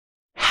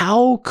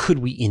How could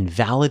we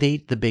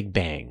invalidate the Big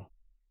Bang?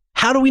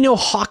 How do we know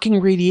Hawking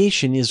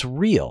radiation is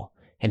real?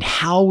 And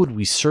how would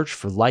we search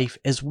for life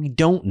as we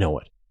don't know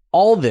it?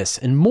 All this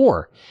and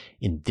more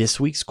in this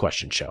week's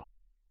Question Show.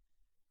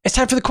 It's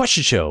time for the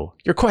Question Show.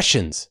 Your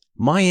questions,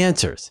 my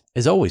answers.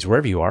 As always,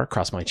 wherever you are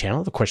across my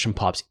channel, the question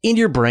pops into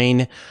your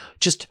brain.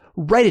 Just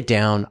write it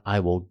down. I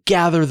will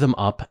gather them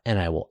up and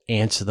I will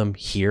answer them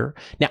here.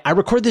 Now, I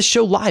record this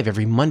show live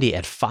every Monday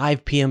at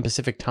 5 p.m.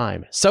 Pacific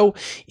time. So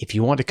if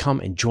you want to come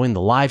and join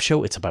the live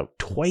show, it's about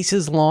twice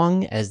as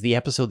long as the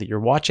episode that you're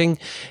watching.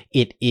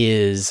 It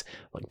is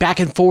like back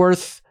and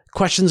forth,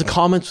 questions and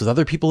comments with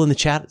other people in the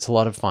chat. It's a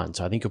lot of fun.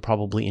 So I think you'll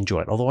probably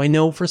enjoy it. Although I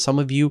know for some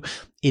of you,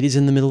 it is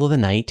in the middle of the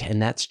night, and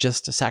that's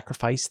just a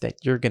sacrifice that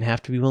you're going to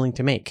have to be willing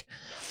to make.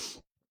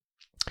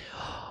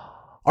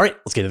 All right,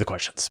 let's get to the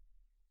questions.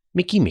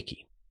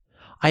 Mickey.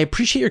 I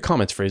appreciate your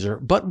comments, Fraser,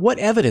 but what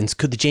evidence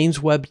could the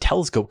James Webb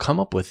Telescope come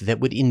up with that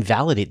would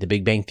invalidate the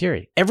Big Bang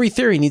Theory? Every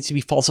theory needs to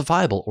be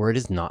falsifiable or it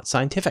is not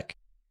scientific.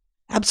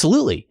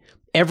 Absolutely.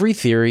 Every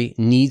theory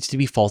needs to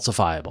be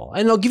falsifiable.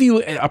 And I'll give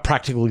you a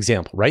practical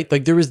example, right?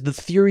 Like there is the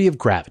theory of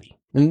gravity.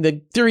 And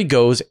the theory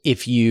goes,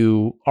 if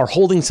you are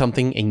holding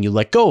something and you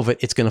let go of it,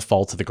 it's going to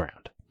fall to the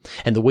ground.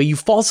 And the way you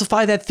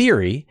falsify that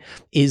theory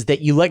is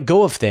that you let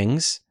go of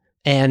things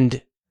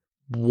and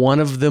one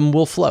of them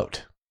will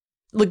float.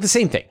 Like the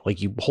same thing,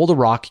 like you hold a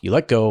rock, you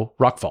let go,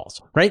 rock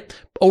falls, right?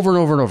 Over and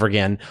over and over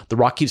again, the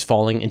rock keeps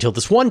falling until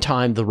this one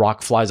time the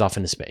rock flies off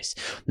into space.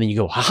 And then you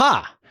go,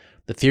 haha,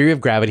 the theory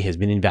of gravity has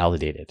been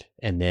invalidated.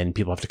 And then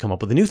people have to come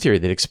up with a new theory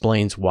that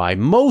explains why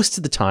most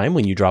of the time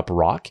when you drop a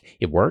rock,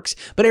 it works,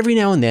 but every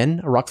now and then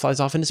a rock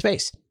flies off into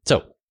space.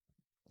 So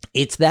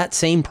it's that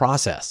same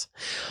process.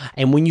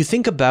 And when you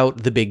think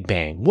about the Big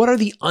Bang, what are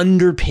the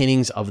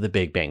underpinnings of the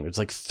Big Bang? There's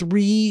like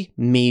three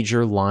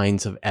major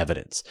lines of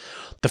evidence.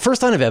 The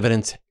first line of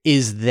evidence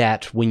is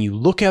that when you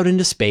look out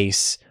into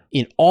space,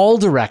 in all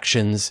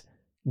directions,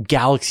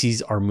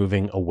 galaxies are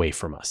moving away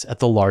from us at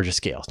the largest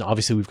scales. Now,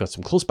 obviously, we've got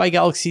some close by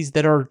galaxies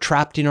that are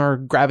trapped in our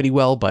gravity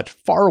well, but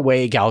far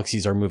away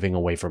galaxies are moving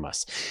away from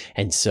us.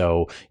 And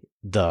so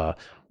the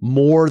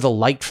more the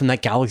light from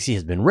that galaxy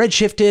has been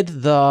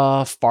redshifted,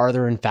 the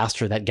farther and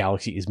faster that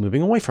galaxy is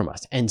moving away from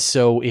us. And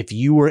so if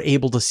you were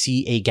able to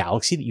see a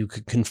galaxy that you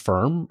could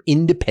confirm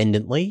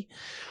independently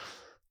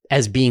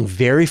as being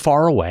very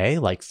far away,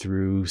 like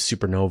through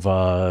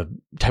supernova,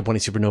 type 1a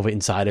supernova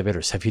inside of it,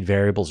 or Cepheid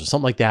variables or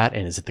something like that,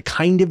 and is at the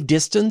kind of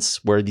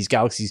distance where these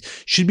galaxies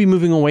should be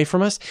moving away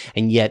from us,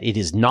 and yet it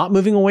is not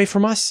moving away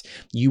from us,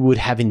 you would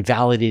have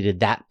invalidated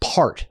that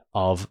part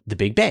of the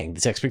Big Bang,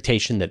 this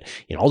expectation that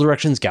in all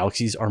directions,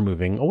 galaxies are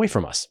moving away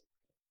from us.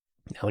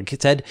 Now, like I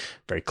said,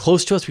 very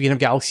close to us, we can have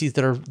galaxies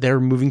that are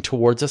moving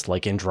towards us,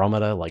 like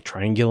Andromeda, like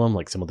Triangulum,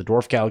 like some of the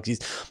dwarf galaxies.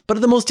 But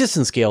at the most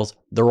distant scales,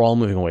 they're all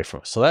moving away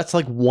from us. So that's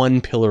like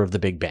one pillar of the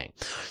Big Bang.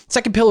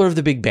 Second pillar of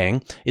the Big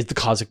Bang is the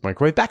cosmic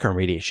microwave background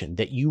radiation,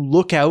 that you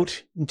look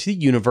out into the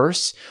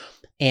universe,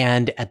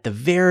 and at the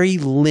very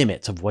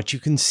limits of what you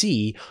can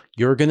see,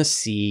 you're going to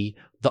see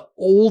the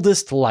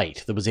oldest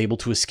light that was able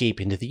to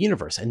escape into the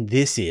universe. And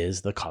this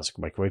is the cosmic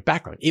microwave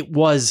background. It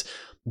was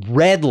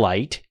red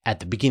light at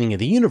the beginning of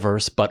the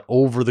universe, but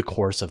over the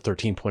course of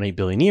 13.8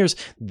 billion years,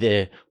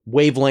 the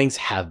wavelengths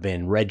have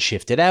been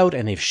redshifted out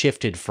and they've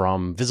shifted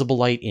from visible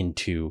light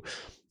into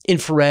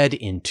infrared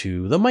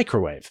into the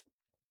microwave.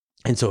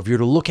 And so if you're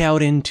to look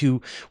out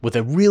into with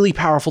a really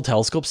powerful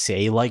telescope,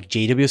 say like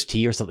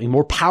JWST or something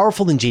more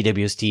powerful than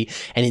JWST,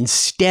 and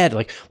instead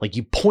like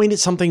you point at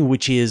something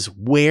which is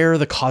where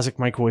the cosmic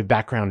microwave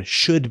background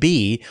should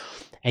be,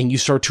 and you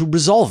start to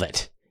resolve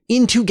it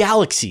into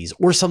galaxies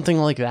or something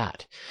like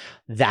that,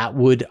 that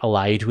would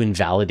allow you to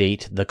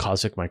invalidate the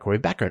cosmic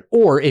microwave background.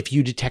 Or if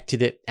you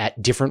detected it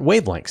at different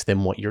wavelengths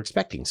than what you're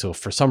expecting. So if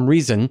for some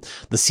reason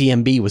the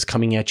CMB was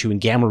coming at you in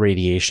gamma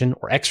radiation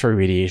or X-ray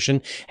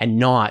radiation and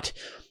not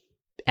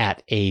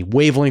at a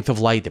wavelength of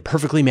light that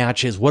perfectly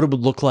matches what it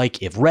would look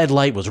like if red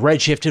light was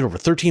redshifted over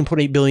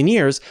 13.8 billion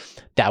years,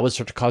 that would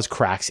start to cause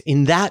cracks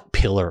in that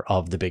pillar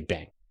of the Big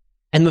Bang.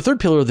 And the third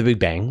pillar of the Big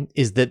Bang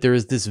is that there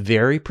is this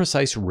very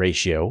precise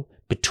ratio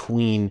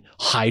between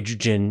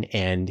hydrogen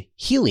and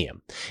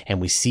helium. And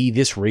we see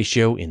this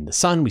ratio in the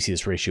sun, we see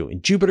this ratio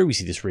in Jupiter, we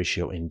see this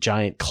ratio in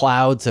giant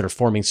clouds that are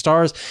forming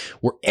stars.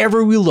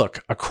 Wherever we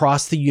look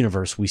across the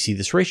universe, we see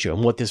this ratio.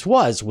 And what this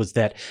was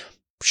that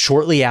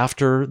shortly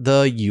after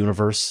the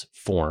universe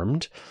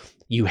formed,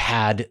 you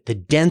had the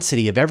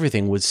density of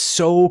everything was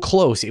so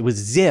close. It was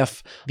as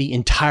if the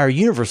entire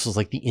universe was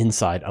like the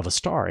inside of a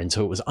star. And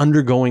so it was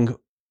undergoing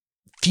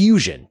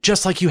fusion,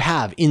 just like you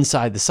have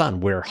inside the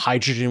sun, where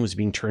hydrogen was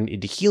being turned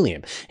into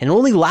helium, and it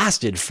only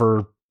lasted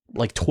for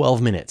like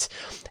 12 minutes.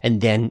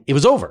 And then it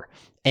was over,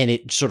 and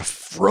it sort of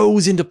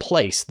froze into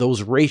place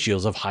those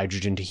ratios of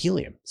hydrogen to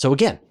helium. So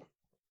again,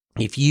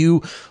 if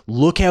you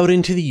look out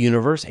into the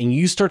universe and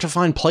you start to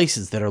find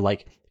places that are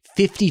like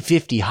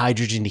 50-50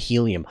 hydrogen to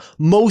helium,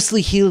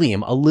 mostly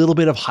helium, a little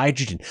bit of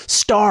hydrogen,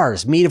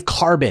 stars made of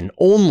carbon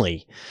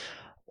only,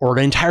 or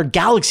an entire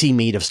galaxy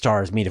made of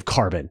stars made of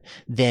carbon,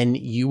 then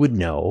you would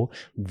know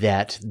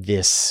that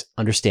this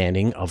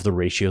understanding of the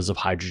ratios of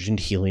hydrogen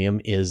to helium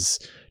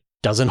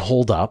doesn't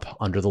hold up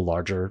under the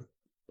larger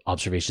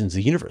observations of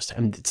the universe.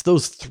 And it's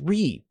those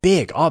three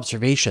big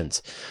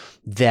observations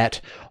that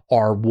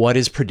are what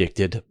is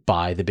predicted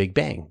by the Big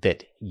Bang,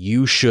 that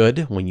you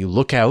should, when you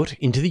look out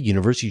into the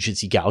universe, you should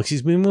see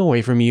galaxies moving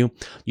away from you,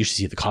 you should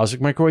see the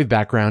cosmic microwave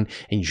background,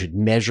 and you should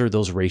measure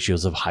those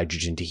ratios of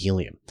hydrogen to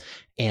helium.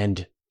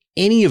 And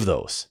any of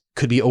those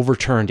could be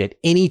overturned at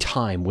any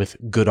time with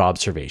good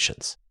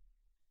observations.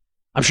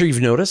 I'm sure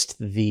you've noticed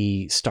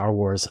the Star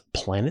Wars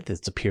planet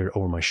that's appeared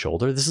over my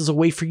shoulder. This is a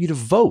way for you to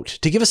vote,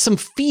 to give us some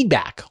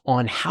feedback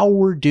on how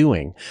we're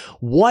doing.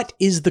 What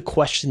is the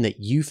question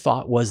that you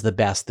thought was the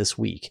best this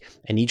week?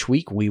 And each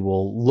week we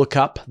will look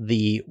up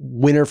the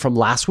winner from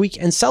last week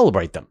and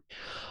celebrate them.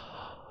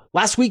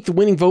 Last week, the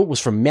winning vote was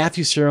from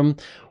Matthew Serum.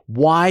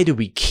 Why do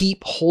we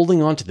keep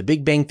holding on to the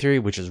Big Bang Theory,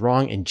 which is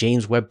wrong, and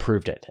James Webb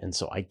proved it? And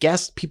so I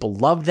guess people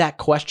love that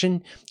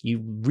question.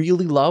 You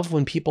really love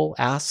when people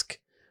ask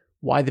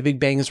why the Big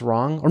Bang is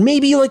wrong, or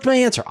maybe you liked my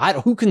answer.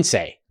 Who can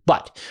say?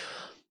 But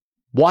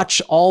watch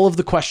all of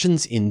the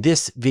questions in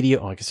this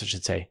video. I guess I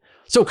should say.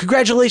 So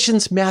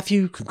congratulations,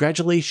 Matthew.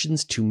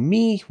 Congratulations to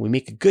me. We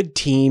make a good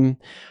team.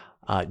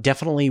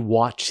 Definitely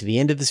watch to the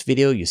end of this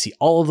video. You see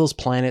all of those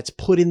planets.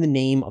 Put in the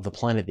name of the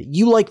planet that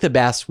you like the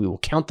best. We will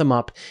count them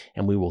up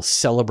and we will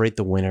celebrate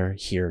the winner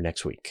here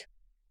next week.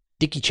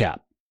 Dicky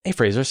Chap. Hey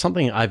Fraser,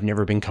 something I've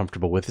never been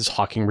comfortable with is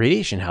Hawking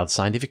radiation, how the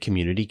scientific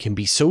community can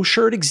be so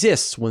sure it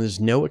exists when there's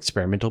no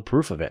experimental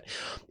proof of it.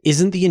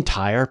 Isn't the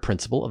entire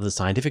principle of the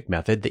scientific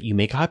method that you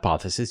make a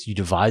hypothesis, you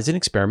devise an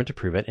experiment to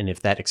prove it, and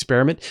if that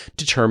experiment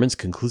determines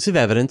conclusive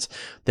evidence,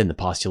 then the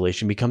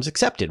postulation becomes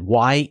accepted?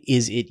 Why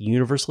is it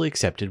universally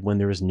accepted when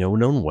there is no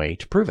known way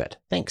to prove it?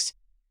 Thanks.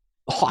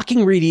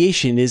 Hawking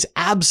radiation is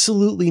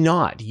absolutely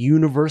not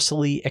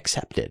universally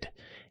accepted.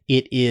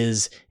 It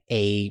is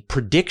a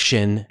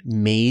prediction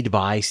made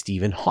by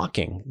Stephen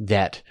Hawking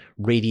that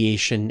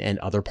radiation and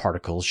other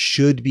particles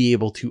should be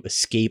able to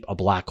escape a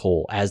black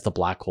hole as the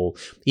black hole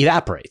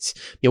evaporates.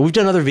 We've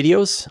done other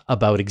videos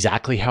about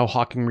exactly how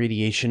Hawking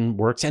radiation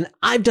works, and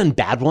I've done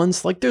bad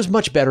ones. Like, there's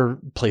much better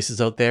places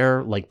out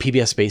there, like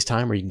PBS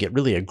Spacetime, where you can get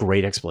really a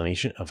great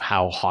explanation of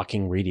how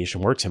Hawking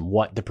radiation works and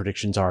what the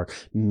predictions are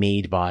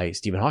made by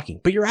Stephen Hawking.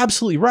 But you're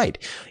absolutely right.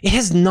 It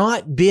has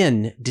not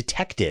been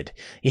detected.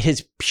 It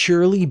has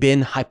purely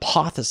been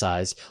hypothesized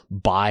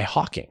by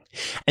Hawking.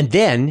 And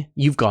then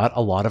you've got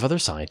a lot of other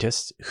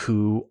scientists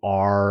who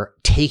are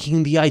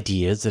taking the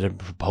ideas that are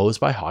proposed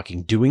by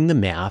Hawking, doing the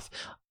math,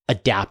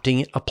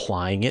 adapting it,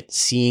 applying it,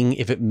 seeing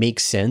if it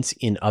makes sense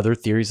in other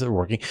theories that are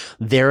working.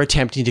 They're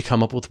attempting to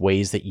come up with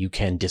ways that you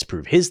can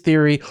disprove his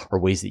theory or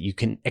ways that you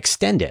can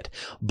extend it.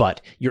 But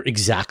you're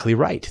exactly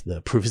right.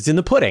 The proof is in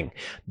the pudding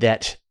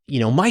that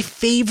my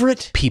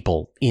favorite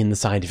people in the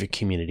scientific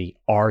community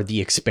are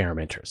the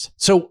experimenters.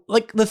 So,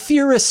 like, the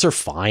theorists are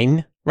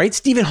fine, right?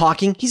 Stephen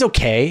Hawking, he's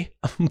okay,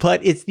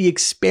 but it's the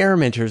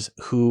experimenters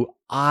who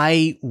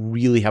I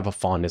really have a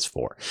fondness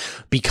for,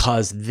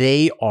 because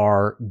they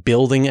are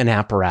building an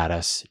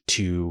apparatus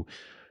to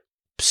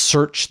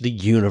search the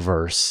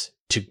universe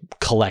to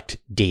collect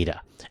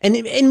data. And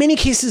in many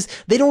cases,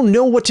 they don't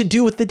know what to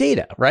do with the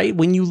data, right?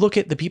 When you look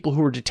at the people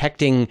who are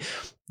detecting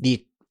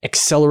the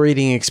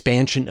accelerating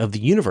expansion of the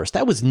universe,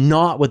 that was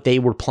not what they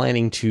were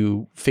planning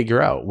to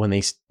figure out when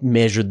they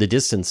measured the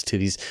distance to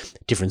these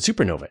different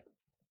supernovae.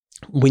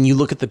 When you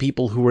look at the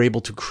people who were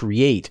able to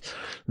create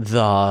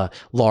the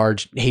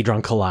Large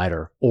Hadron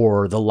Collider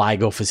or the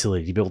LIGO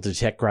facility to be able to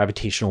detect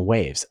gravitational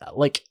waves,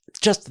 like,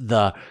 just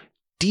the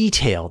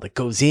detail that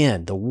goes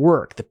in, the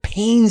work, the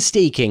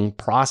painstaking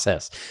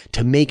process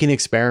to make an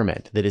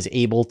experiment that is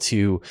able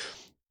to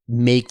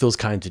make those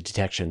kinds of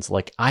detections.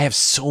 Like, I have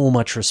so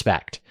much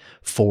respect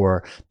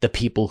for the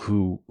people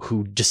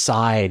who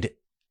decide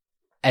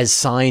as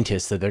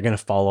scientists that they're going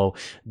to follow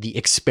the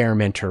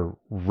experimenter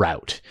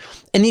route.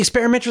 And the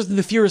experimenters and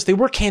the theorists, they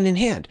work hand in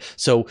hand.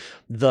 So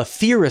the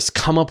theorists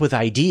come up with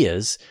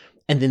ideas,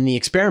 and then the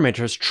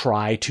experimenters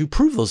try to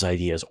prove those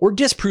ideas or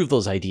disprove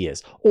those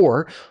ideas.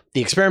 Or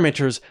the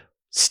experimenters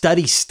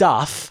study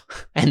stuff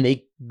and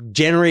they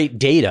generate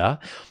data,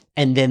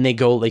 and then they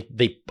go, like,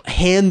 they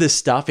hand this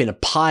stuff in a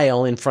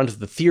pile in front of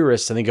the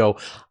theorists, and they go,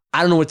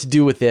 I don't know what to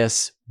do with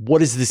this. What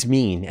does this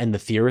mean? And the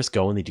theorists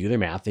go and they do their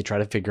math. They try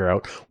to figure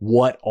out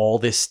what all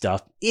this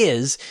stuff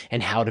is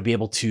and how to be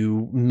able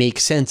to make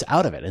sense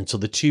out of it. And so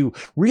the two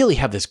really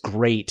have this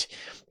great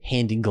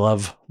hand in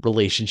glove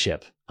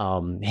relationship,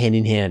 hand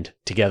in hand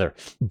together.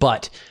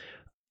 But,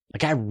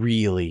 like, I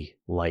really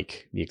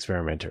like the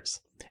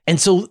experimenters. And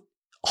so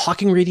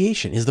Hawking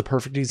radiation is the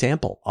perfect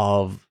example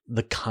of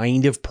the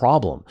kind of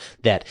problem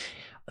that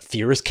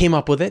theorists came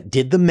up with it,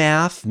 did the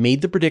math,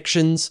 made the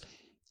predictions.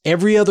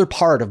 Every other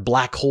part of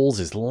black holes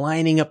is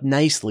lining up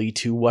nicely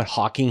to what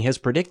Hawking has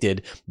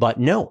predicted, but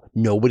no,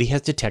 nobody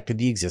has detected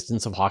the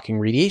existence of Hawking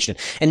radiation.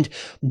 And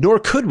nor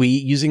could we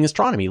using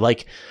astronomy.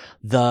 Like,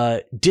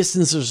 the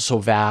distances are so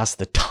vast,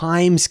 the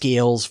time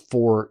scales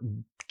for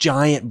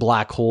giant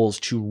black holes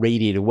to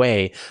radiate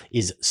away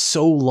is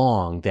so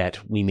long that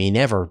we may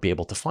never be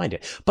able to find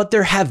it. But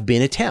there have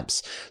been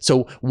attempts.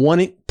 So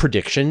one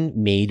prediction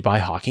made by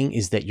Hawking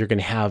is that you're going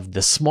to have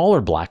the smaller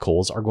black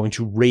holes are going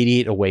to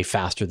radiate away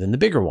faster than the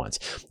bigger ones.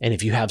 And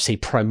if you have, say,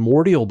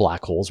 primordial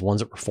black holes,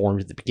 ones that were formed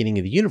at the beginning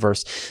of the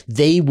universe,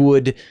 they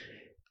would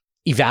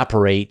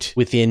evaporate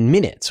within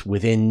minutes,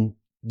 within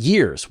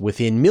years,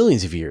 within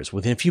millions of years,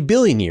 within a few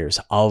billion years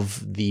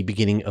of the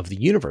beginning of the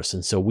universe.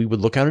 And so we would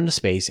look out into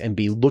space and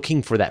be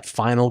looking for that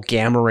final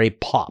gamma ray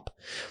pop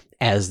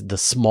as the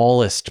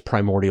smallest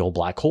primordial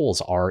black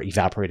holes are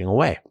evaporating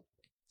away.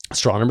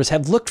 Astronomers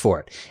have looked for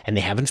it and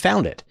they haven't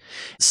found it.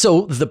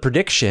 So the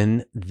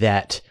prediction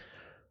that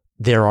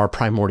there are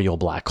primordial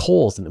black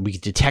holes and that we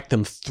can detect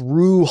them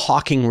through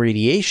Hawking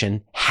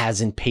radiation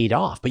hasn't paid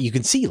off. But you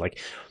can see, like,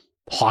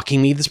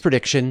 Hawking made this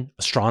prediction.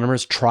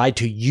 Astronomers tried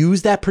to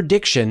use that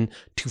prediction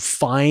to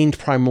find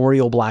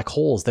primordial black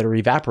holes that are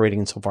evaporating,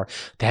 and so far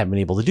they haven't been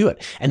able to do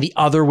it. And the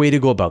other way to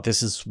go about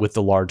this is with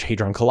the Large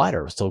Hadron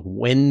Collider. So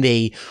when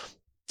they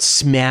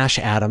smash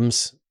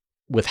atoms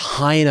with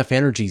high enough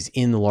energies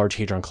in the Large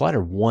Hadron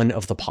Collider, one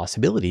of the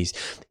possibilities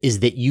is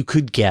that you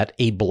could get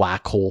a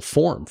black hole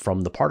form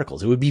from the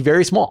particles. It would be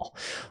very small,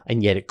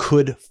 and yet it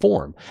could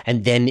form.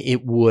 And then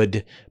it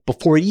would,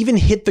 before it even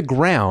hit the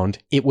ground,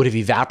 it would have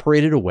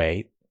evaporated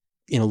away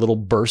in a little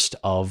burst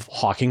of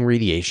Hawking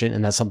radiation.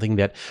 And that's something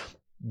that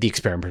the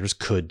experimenters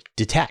could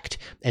detect.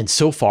 And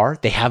so far,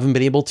 they haven't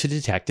been able to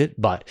detect it,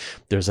 but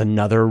there's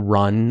another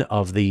run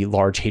of the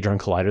Large Hadron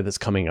Collider that's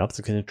coming up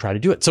that's going to try to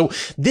do it. So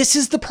this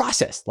is the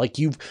process. Like,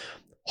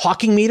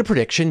 Hawking made a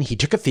prediction. He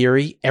took a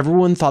theory.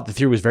 Everyone thought the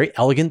theory was very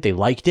elegant. They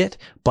liked it,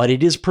 but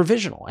it is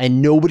provisional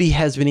and nobody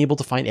has been able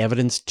to find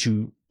evidence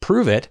to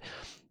prove it.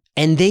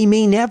 And they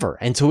may never.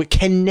 And so it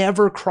can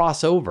never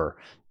cross over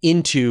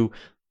into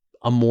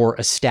a more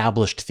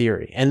established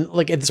theory. And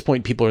like at this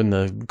point, people in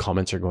the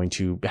comments are going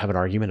to have an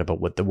argument about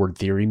what the word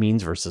theory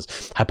means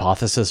versus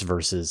hypothesis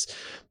versus,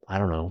 I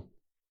don't know,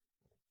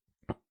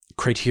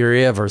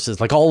 criteria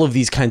versus like all of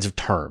these kinds of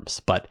terms.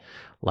 But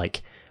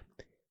like,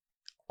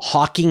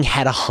 Hawking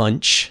had a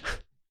hunch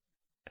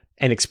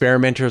and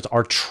experimenters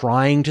are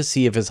trying to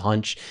see if his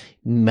hunch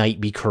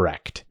might be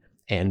correct,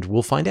 and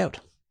we'll find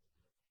out.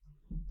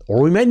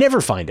 Or we might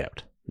never find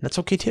out. That's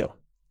okay too.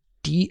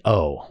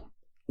 DO.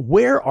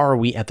 Where are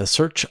we at the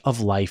search of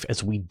life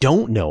as we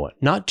don't know it?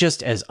 Not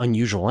just as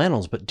unusual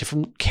animals, but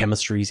different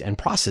chemistries and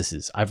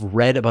processes. I've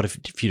read about a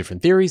few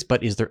different theories,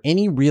 but is there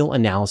any real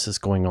analysis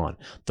going on?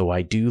 Though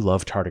I do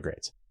love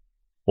tardigrades.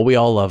 Well, we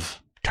all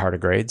love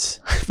tardigrades.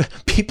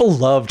 People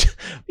loved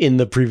in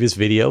the previous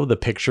video the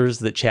pictures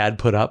that Chad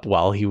put up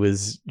while he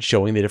was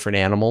showing the different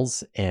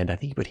animals. And I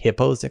think he put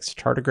hippos next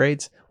to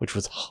tardigrades, which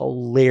was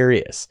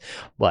hilarious.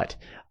 But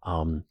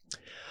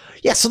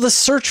yeah, so the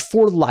search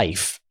for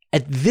life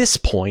at this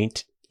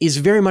point is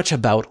very much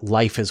about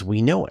life as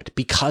we know it,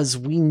 because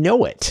we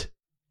know it.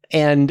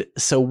 And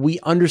so we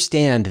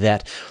understand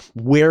that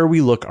where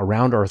we look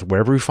around Earth,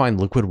 wherever we find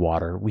liquid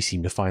water, we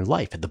seem to find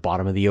life at the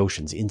bottom of the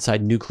oceans,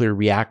 inside nuclear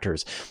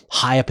reactors,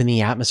 high up in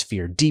the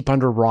atmosphere, deep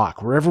under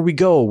rock, wherever we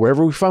go,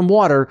 wherever we find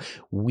water,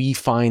 we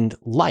find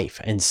life.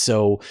 And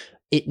so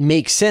it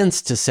makes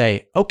sense to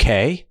say,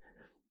 okay,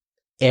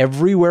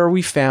 everywhere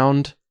we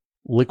found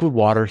liquid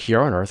water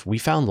here on Earth, we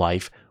found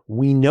life.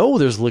 We know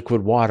there's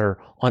liquid water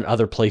on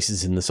other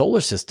places in the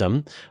solar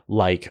system,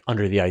 like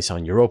under the ice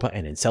on Europa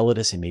and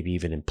Enceladus, and maybe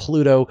even in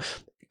Pluto,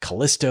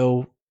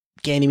 Callisto,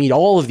 Ganymede,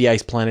 all of the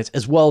ice planets.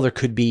 As well, there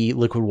could be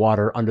liquid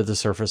water under the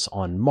surface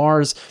on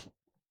Mars.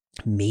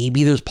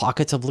 Maybe there's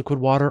pockets of liquid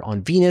water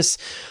on Venus.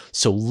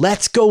 So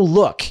let's go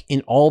look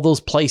in all those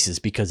places,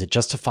 because it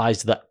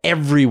justifies the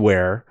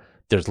everywhere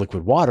there's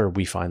liquid water,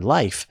 we find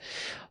life.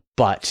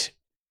 But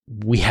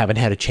we haven't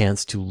had a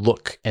chance to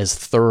look as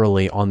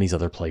thoroughly on these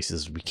other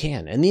places as we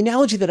can. And the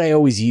analogy that I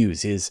always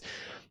use is,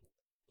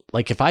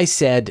 like, if I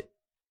said,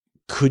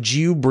 could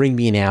you bring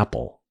me an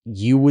apple?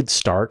 You would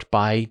start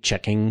by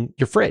checking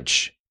your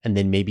fridge. And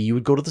then maybe you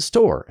would go to the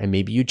store and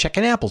maybe you'd check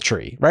an apple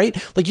tree, right?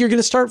 Like, you're going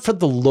to start for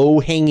the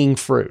low hanging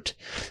fruit,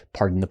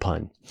 pardon the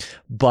pun.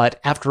 But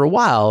after a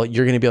while,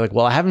 you're going to be like,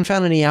 well, I haven't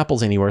found any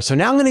apples anywhere. So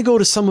now I'm going to go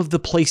to some of the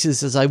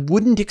places as I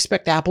wouldn't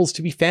expect apples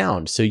to be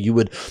found. So you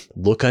would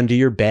look under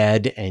your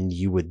bed and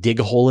you would dig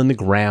a hole in the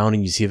ground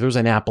and you see if there's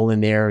an apple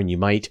in there, and you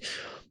might,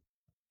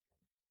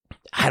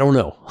 I don't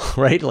know,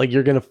 right? Like,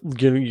 you're going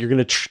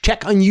to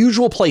check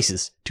unusual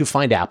places to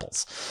find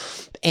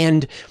apples.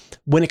 And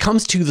when it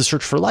comes to the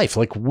search for life,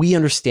 like, we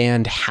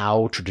understand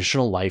how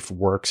traditional life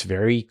works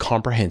very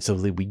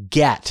comprehensively. We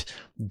get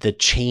the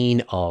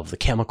chain of the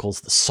chemicals,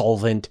 the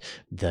solvent,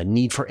 the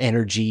need for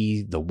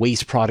energy, the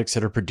waste products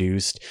that are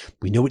produced.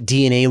 We know what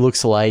DNA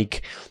looks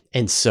like.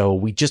 And so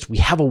we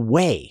have a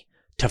way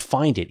to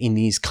find it in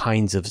these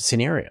kinds of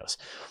scenarios.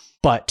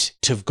 But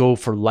to go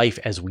for life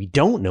as we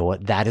don't know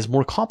it, that is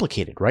more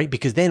complicated, right?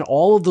 Because then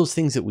all of those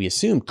things that we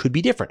assume could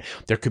be different.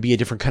 There could be a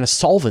different kind of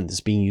solvent that's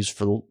being used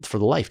for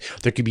the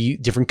life. There could be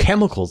different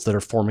chemicals that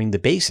are forming the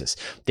basis.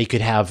 They could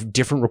have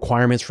different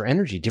requirements for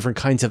energy, different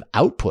kinds of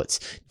outputs,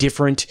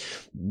 different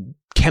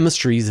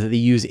chemistries that they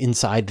use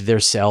inside their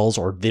cells,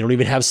 or they don't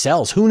even have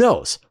cells. Who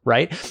knows,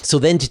 right? So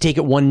then to take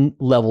it one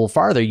level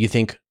farther, you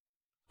think,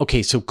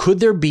 okay, so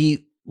could there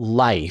be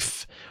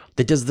life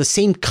that does the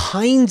same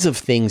kinds of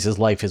things as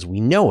life as we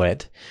know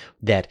it,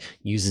 that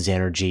uses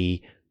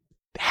energy,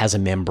 has a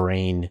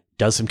membrane,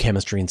 does some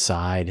chemistry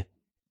inside,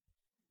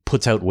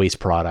 puts out waste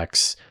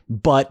products,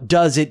 but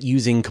does it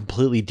using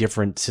completely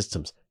different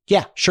systems?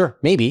 Yeah, sure,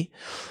 maybe.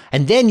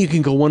 And then you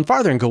can go one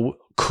farther and go,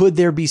 could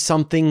there be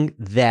something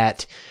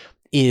that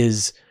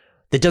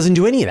doesn't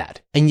do any of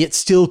that and yet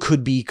still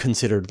could be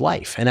considered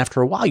life? And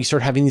after a while, you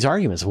start having these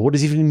arguments of what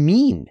does it even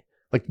mean?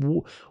 Like,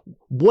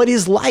 what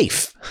is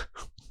life?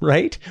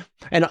 Right?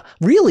 And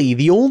really,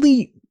 the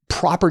only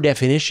proper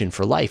definition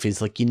for life is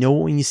like,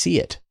 when you see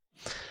it.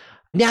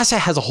 NASA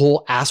has a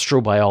whole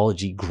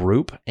astrobiology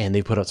group, and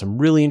they put out some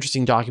really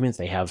interesting documents.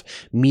 They have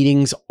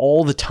meetings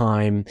all the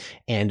time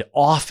and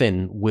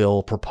often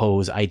will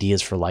propose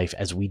ideas for life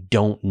as we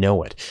don't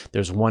know it.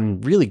 There's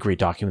one really great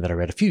document that I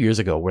read a few years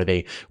ago where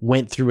they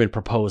went through and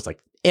proposed like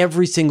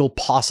every single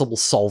possible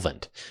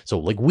solvent. So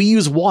like we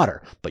use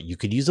water, but you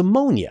could use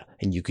ammonia,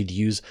 and you could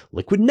use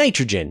liquid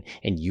nitrogen,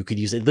 and you could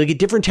use it like at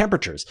different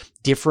temperatures.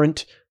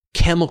 Different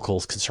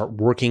chemicals can start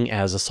working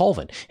as a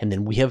solvent. And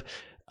then we have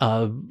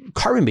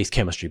carbon-based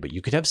chemistry, but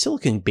you could have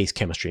silicon-based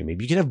chemistry.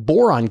 Maybe you could have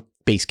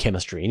boron-based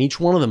chemistry, and each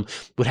one of them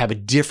would have a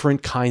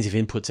different kinds of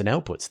inputs and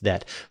outputs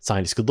that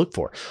scientists could look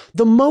for.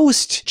 The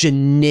most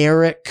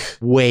generic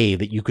way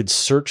that you could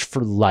search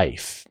for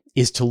life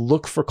is to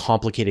look for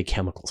complicated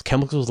chemicals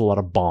with a lot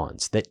of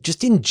bonds that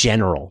just in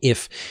general,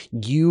 if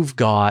you've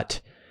got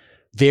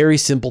very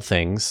simple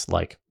things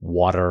like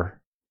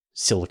water,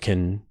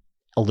 silicon,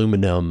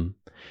 aluminum,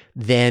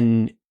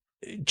 then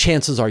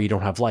chances are you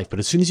don't have life. But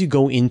as soon as you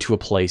go into a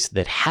place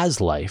that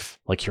has life,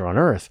 like here on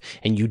Earth,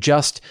 and you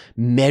just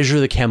measure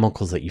the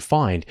chemicals that you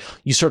find,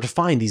 you start to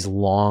find these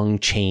long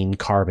chain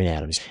carbon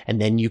atoms. And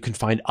then you can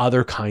find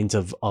other kinds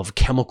of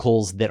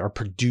chemicals that are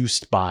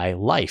produced by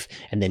life.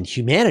 And then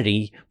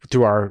humanity,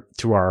 through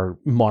our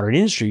modern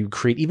industry,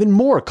 create even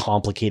more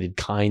complicated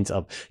kinds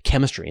of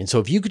chemistry. And so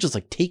if you could just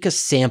like take a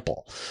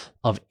sample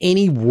of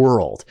any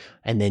world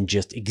and then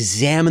just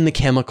examine the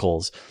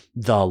chemicals,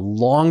 the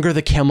longer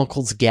the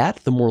chemicals get,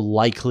 the more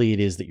likely it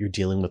is that you're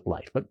dealing with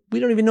life. But we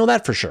don't even know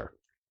that for sure.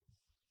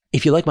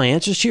 If you like my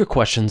answers to your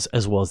questions,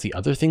 as well as the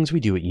other things we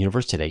do at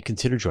Universe Today,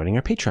 consider joining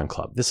our Patreon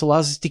club. This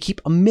allows us to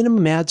keep a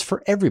minimum ads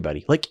for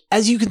everybody. Like,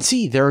 as you can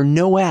see, there are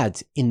no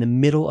ads in the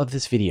middle of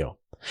this video.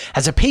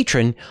 As a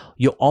patron,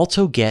 you'll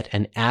also get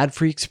an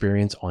ad-free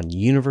experience on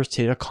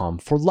universetoday.com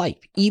for life,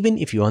 even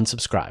if you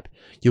unsubscribe.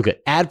 You'll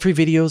get ad-free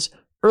videos,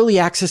 early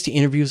access to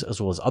interviews, as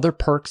well as other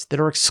perks that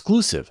are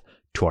exclusive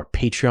to our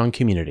Patreon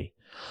community.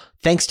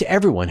 Thanks to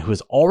everyone who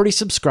has already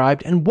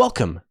subscribed, and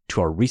welcome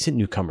to our recent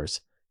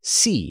newcomers: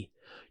 C,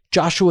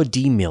 Joshua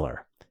D.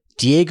 Miller,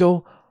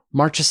 Diego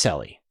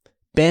Marchicelli,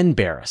 Ben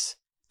Barris,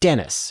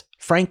 Dennis,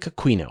 Frank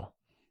Aquino,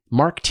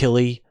 Mark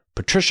Tilley,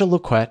 Patricia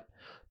Lequette,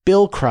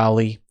 Bill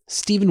Crowley,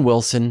 Stephen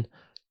Wilson.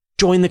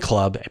 Join the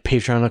club at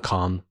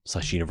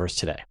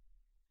patreon.com/universetoday.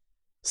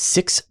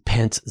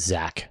 Sixpence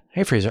Zach.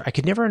 Hey Fraser, I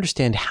could never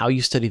understand how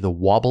you study the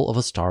wobble of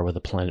a star with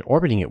a planet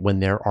orbiting it when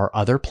there are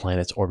other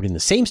planets orbiting the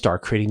same star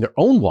creating their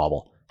own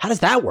wobble. How does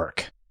that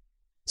work?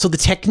 So the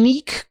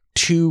technique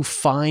to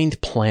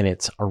find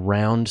planets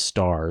around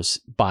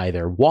stars by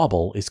their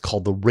wobble is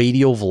called the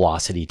radial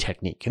velocity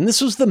technique. And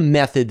this was the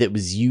method that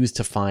was used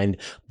to find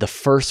the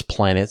first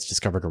planets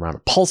discovered around a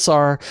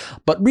pulsar,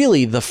 but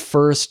really the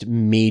first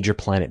major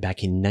planet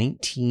back in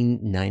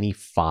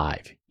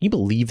 1995. Can you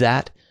believe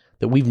that?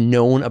 That we've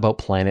known about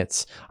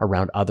planets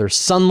around other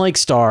sun-like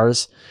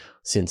stars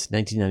since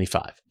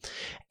 1995.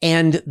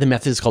 And the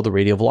method is called the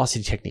radial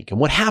velocity technique. And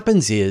what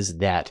happens is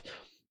that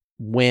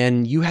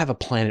when you have a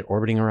planet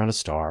orbiting around a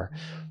star,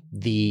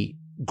 the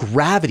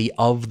gravity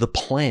of the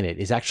planet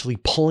is actually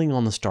pulling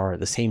on the star at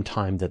the same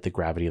time that the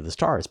gravity of the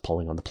star is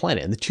pulling on the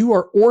planet. And the two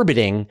are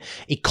orbiting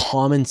a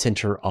common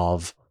center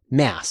of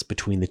mass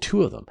between the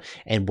two of them.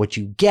 And what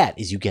you get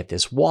is you get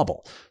this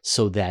wobble,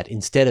 so that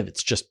instead of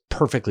it's just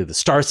perfectly the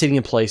star sitting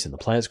in place and the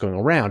planet's going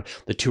around,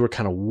 the two are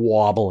kind of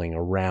wobbling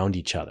around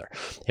each other.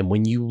 And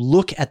when you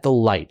look at the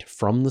light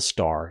from the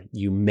star,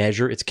 you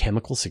measure its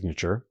chemical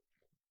signature,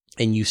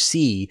 and you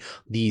see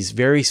these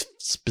very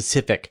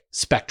specific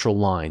spectral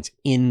lines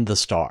in the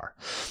star.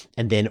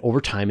 And then over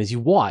time, as you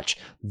watch,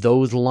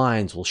 those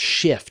lines will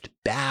shift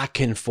back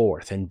and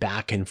forth and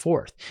back and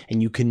forth.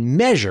 And you can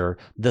measure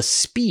the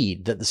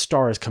speed that the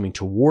star is coming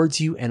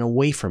towards you and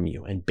away from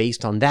you. And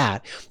based on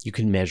that, you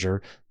can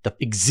measure the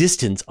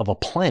existence of a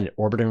planet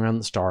orbiting around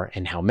the star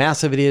and how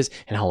massive it is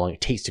and how long it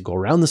takes to go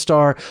around the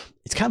star.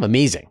 It's kind of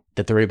amazing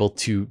that they're able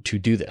to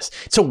do this.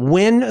 So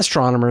when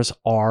astronomers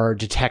are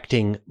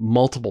detecting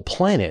multiple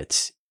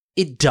planets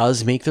it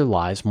does make their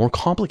lives more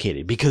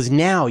complicated because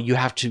now you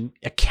have to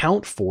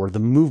account for the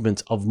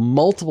movements of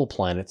multiple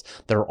planets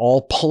that are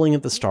all pulling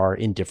at the star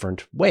in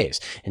different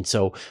ways. And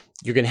so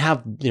you're going to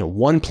have,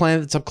 one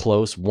planet that's up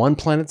close, one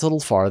planet that's a little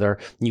farther.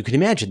 And you can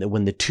imagine that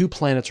when the two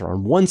planets are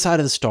on one side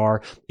of the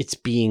star, it's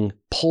being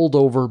pulled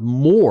over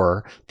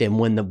more than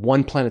when the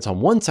one planet's on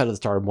one side of the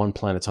star and one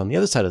planet's on the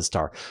other side of the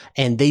star.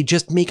 And they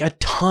just make a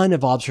ton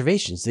of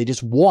observations. They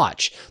just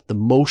watch the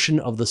motion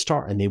of the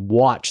star and they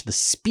watch the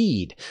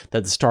speed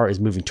that the star is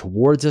moving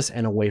towards us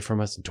and away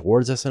from us and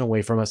towards us and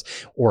away from us,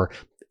 or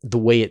the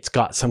way it's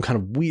got some kind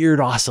of weird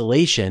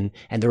oscillation,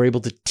 and they're able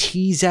to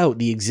tease out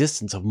the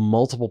existence of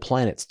multiple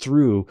planets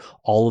through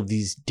all of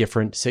these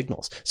different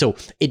signals. So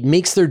it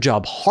makes their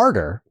job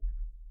harder,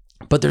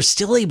 but they're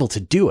still able to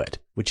do it,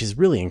 which is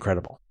really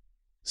incredible.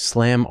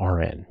 Slam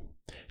RN.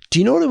 Do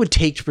you know what it would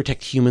take to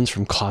protect humans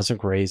from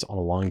cosmic rays on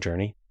a long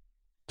journey?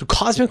 So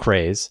cosmic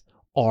rays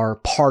are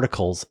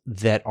particles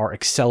that are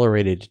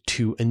accelerated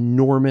to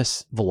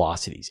enormous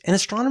velocities. And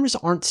astronomers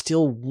aren't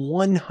still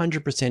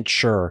 100%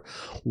 sure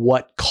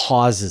what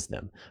causes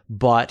them,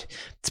 but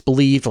it's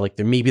believed like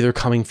they're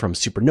coming from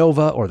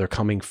supernova, or they're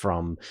coming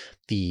from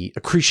the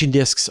accretion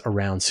disks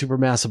around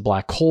supermassive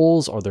black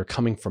holes, or they're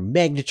coming from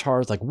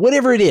magnetars, like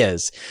whatever it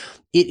is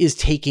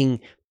taking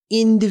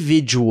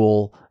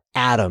individual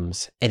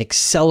atoms and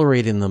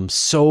accelerating them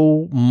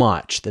so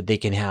much that they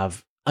can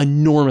have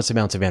enormous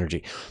amounts of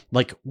energy.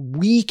 Like,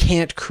 we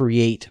can't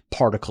create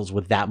particles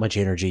with that much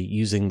energy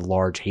using the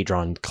Large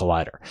Hadron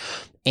Collider.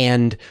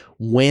 And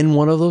when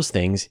one of those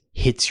things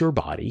hits your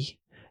body,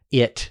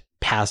 it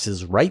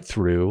passes right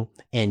through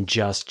and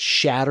just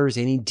shatters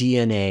any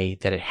DNA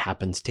that it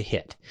happens to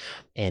hit.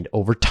 And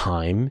over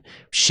time,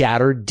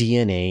 shattered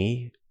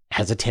DNA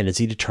has a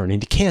tendency to turn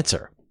into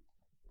cancer.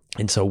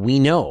 And so we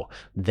know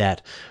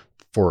that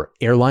for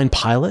airline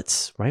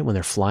pilots, right, when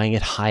they're flying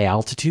at high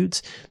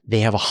altitudes,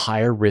 they have a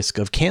higher risk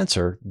of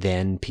cancer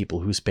than people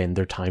who spend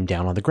their time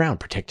down on the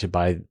ground, protected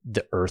by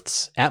the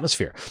Earth's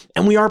atmosphere.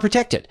 And we are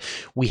protected.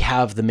 We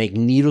have the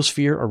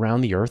magnetosphere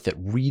around the Earth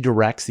that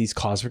redirects these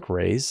cosmic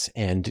rays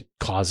and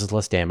causes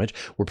less damage.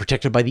 We're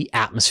protected by the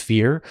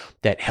atmosphere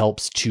that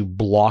helps to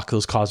block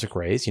those cosmic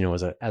rays.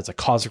 As a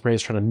cosmic ray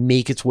is trying to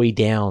make its way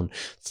down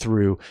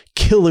through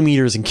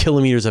kilometers and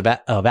kilometers of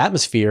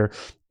atmosphere,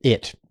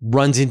 it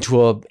runs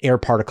into an air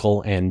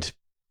particle and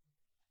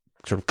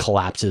sort of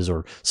collapses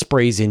or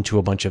sprays into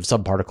a bunch of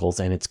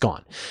subparticles, and it's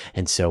gone.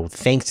 And so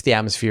thanks to the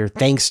atmosphere,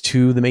 thanks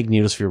to the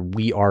magnetosphere,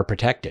 we are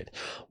protected.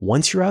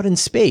 Once you're out in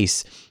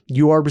space,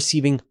 you are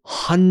receiving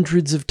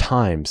hundreds of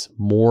times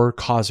more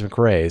cosmic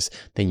rays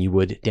than you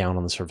would down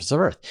on the surface of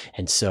Earth.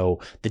 And so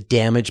the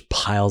damage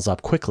piles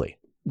up quickly.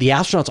 The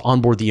astronauts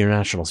on board the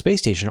International Space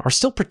Station are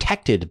still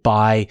protected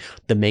by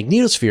the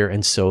magnetosphere,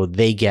 and so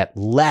they get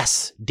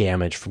less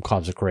damage from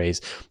cosmic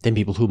rays than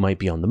people who might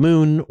be on the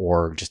moon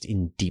or just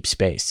in deep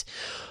space.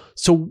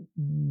 So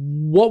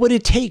what would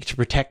it take to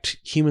protect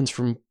humans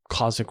from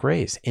cosmic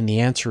rays? And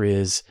the answer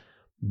is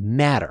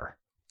matter,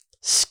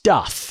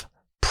 stuff,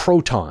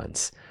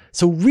 protons.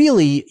 So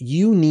really,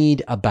 you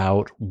need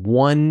about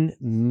 1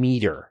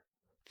 meter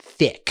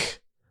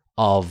thick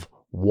of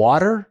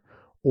water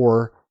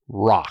or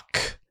rock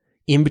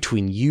in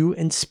between you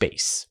and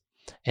space.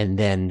 And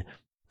then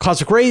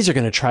cosmic rays are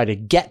going to try to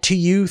get to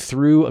you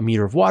through a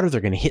meter of water.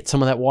 They're going to hit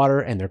some of that water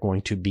and they're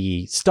going to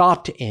be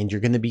stopped, and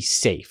you're going to be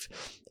safe.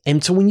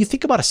 And so when you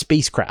think about a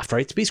spacecraft,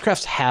 right?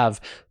 Spacecrafts have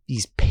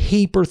these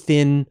paper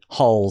thin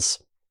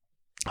hulls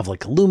of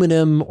like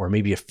aluminum or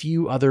maybe a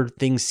few other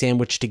things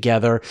sandwiched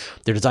together.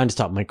 They're designed to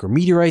stop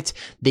micrometeorites.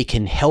 They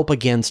can help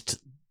against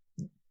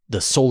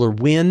the solar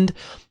wind,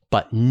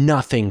 but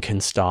nothing can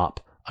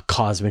stop a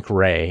cosmic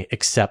ray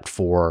except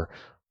for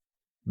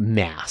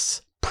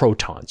mass,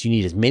 protons. You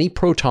need as many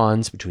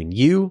protons between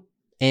you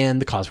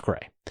and the cosmic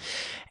ray.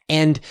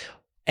 And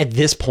at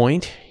this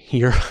point,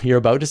 you're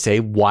about to say,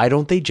 why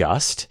don't they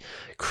just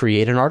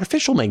create an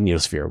artificial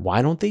magnetosphere?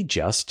 Why don't they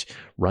just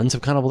run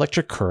some kind of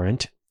electric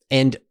current?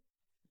 And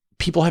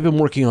people have been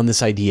working on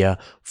this idea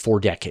for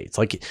decades.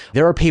 Like,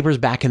 there are papers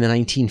back in the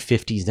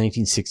 1950s,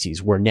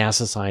 1960s, where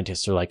NASA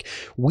scientists are like,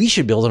 we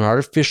should build an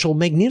artificial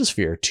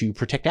magnetosphere to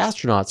protect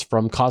astronauts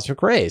from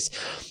cosmic rays.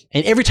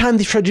 And every time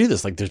they try to do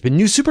this, like, there's been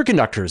new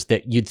superconductors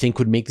that you'd think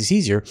would make this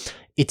easier.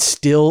 It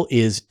still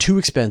is too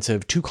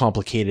expensive, too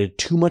complicated,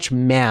 too much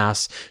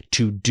mass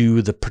to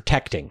do the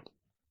protecting.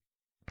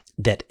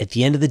 That at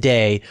the end of the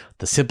day,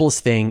 the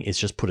simplest thing is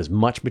just put as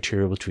much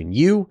material between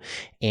you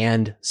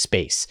and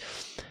space.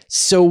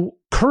 So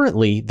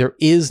currently, there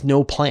is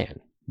no plan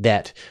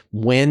that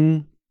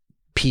when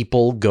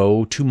people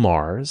go to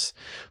Mars,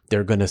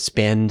 they're going to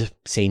spend,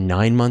 say,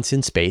 9 months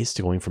in space,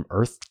 going from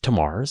Earth to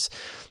Mars,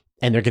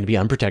 and they're going to be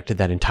unprotected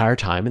that entire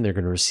time, and they're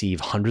going to receive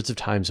hundreds of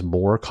times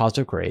more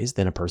cosmic rays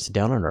than a person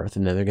down on Earth,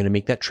 and then they're going to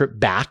make that trip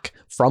back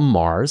from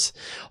Mars.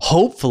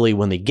 Hopefully,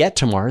 when they get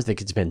to Mars, they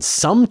could spend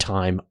some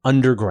time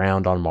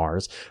underground on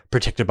Mars,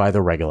 protected by the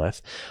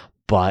regolith,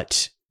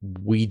 but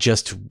we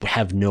just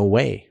have no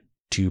way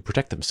to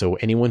protect them. So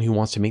anyone who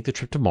wants to make the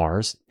trip to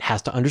Mars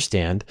has to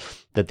understand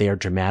that they are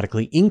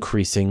dramatically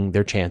increasing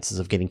their chances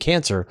of getting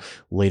cancer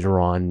later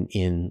on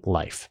in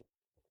life.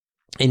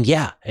 And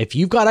yeah, if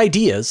you've got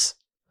ideas,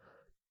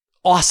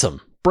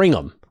 awesome, bring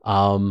them.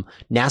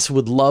 NASA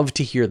would love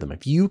to hear them.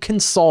 If you can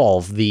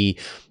solve the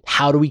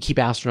how do we keep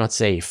astronauts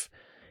safe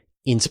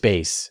in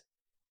space,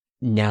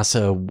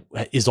 NASA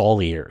is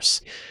all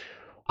ears.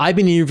 I've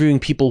been interviewing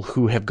people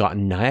who have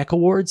gotten NIAC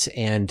awards,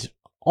 and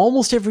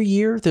almost every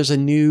year there's a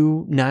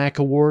new NIAC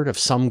award of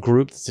some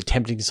group that's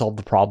attempting to solve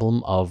the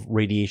problem of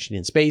radiation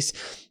in space.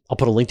 I'll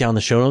put a link down in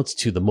the show notes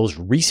to the most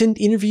recent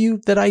interview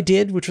that I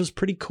did, which was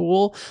pretty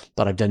cool,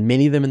 but I've done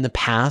many of them in the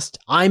past.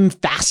 I'm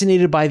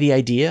fascinated by the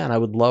idea, and I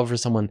would love for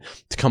someone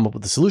to come up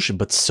with a solution.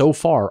 But so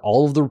far,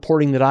 all of the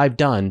reporting that I've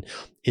done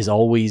is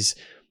always,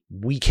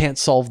 we can't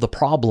solve the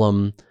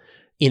problem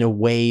in a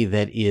way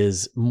that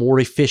is more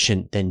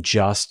efficient than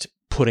just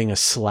putting a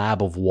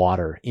slab of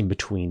water in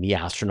between the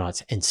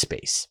astronauts and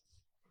space.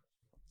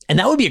 And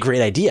that would be a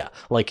great idea.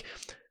 Like,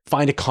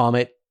 find a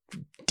comet,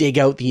 dig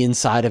out the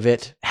inside of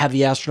it, have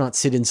the astronauts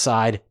sit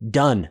inside,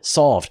 done,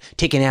 solved.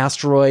 Take an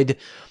asteroid,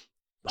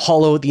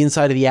 hollow out the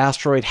inside of the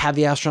asteroid, have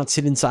the astronauts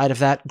sit inside of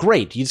that.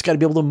 Great. You just got to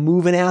be able to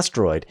move an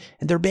asteroid,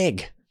 and they're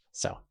big.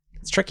 So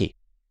it's tricky.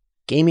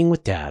 Gaming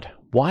with Dad.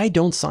 Why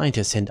don't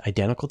scientists send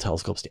identical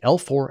telescopes to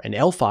L4 and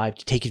L5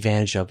 to take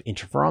advantage of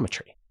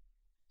interferometry?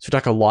 So we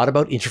talk a lot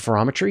about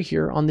interferometry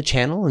here on the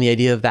channel, and the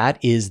idea of that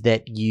is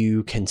that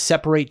you can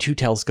separate two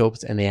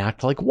telescopes and they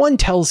act like one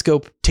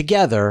telescope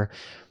together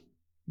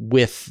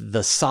with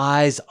the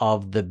size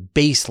of the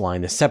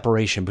baseline, the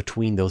separation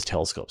between those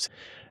telescopes.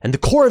 And the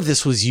core of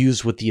this was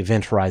used with the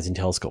Event Horizon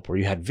Telescope, where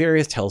you had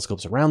various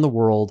telescopes around the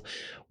world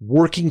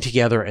working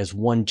together as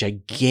one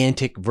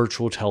gigantic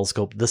virtual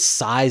telescope the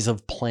size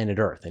of planet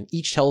Earth. And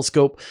each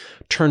telescope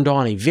turned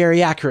on a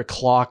very accurate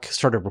clock,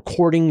 started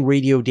recording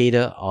radio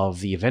data of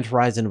the event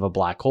horizon of a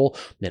black hole.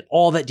 And then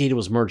all that data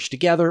was merged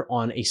together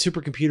on a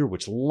supercomputer,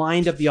 which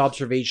lined up the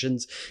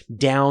observations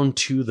down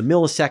to the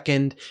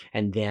millisecond,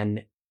 and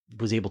then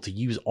was able to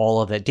use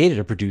all of that data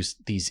to produce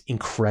these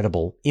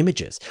incredible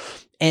images.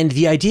 And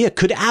the idea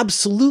could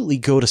absolutely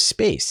go to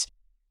space.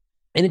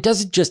 And it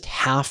doesn't just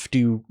have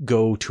to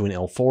go to an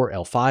L4,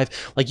 L5.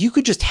 Like, you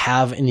could just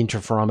have an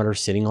interferometer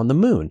sitting on the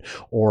moon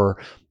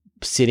or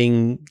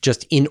sitting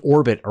just in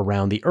orbit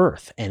around the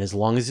Earth. And as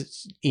long as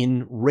it's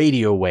in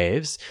radio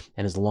waves,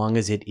 and as long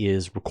as it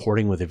is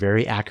recording with a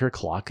very accurate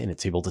clock, and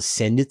it's able to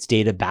send its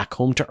data back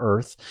home to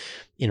Earth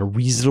in a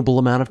reasonable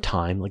amount of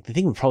time, like, the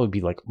thing would probably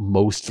be like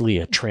mostly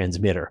a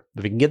transmitter.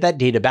 If it can get that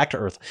data back to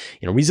Earth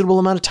in a reasonable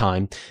amount of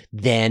time,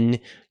 then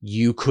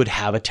you could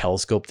have a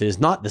telescope that is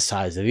not the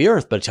size of the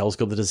Earth, but a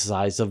telescope that is the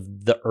size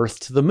of the Earth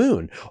to the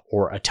moon,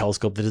 or a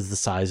telescope that is the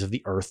size of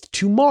the Earth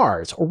to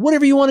Mars, or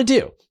whatever you want to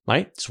do,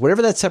 right? So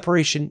whatever that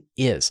separation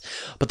is.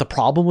 But the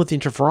problem with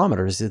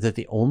interferometers is that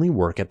they only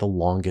work at the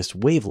longest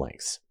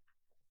wavelengths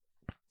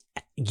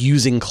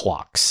using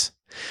clocks.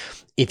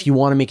 If you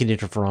want to make an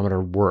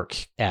interferometer work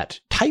at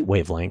tight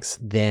wavelengths,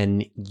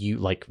 then you,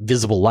 like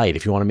visible light,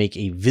 if you want to make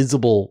a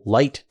visible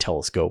light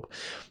telescope,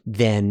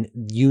 then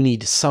you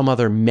need some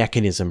other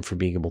mechanism for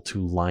being able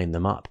to line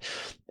them up.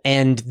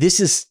 And this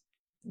is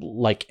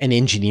like an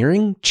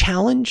engineering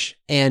challenge.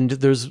 And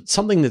there's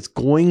something that's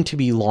going to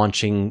be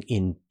launching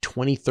in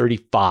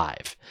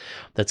 2035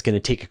 that's going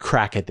to take a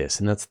crack at this.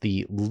 And that's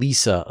the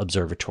LISA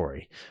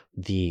observatory,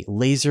 the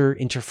Laser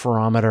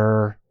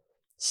Interferometer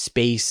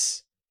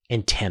Space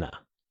Antenna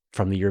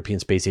from the European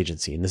Space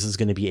Agency. And this is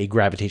going to be a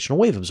gravitational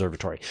wave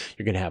observatory.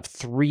 You're going to have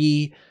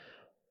 3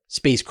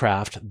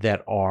 spacecraft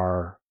that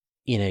are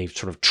in a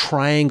sort of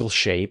triangle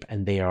shape,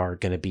 and they are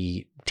going to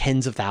be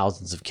tens of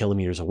thousands of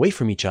kilometers away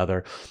from each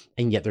other,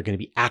 and yet they're going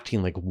to be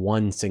acting like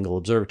one single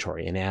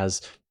observatory. And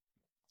as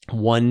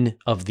one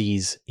of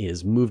these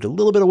is moved a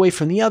little bit away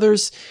from the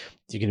others,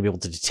 you're going to be able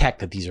to detect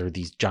that these are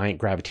these giant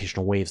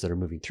gravitational waves that are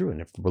moving through. And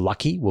if we're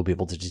lucky, we'll be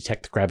able to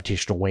detect the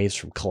gravitational waves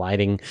from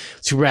colliding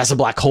supermassive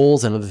black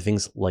holes and other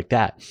things like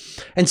that.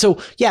 And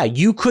so, yeah,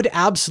 you could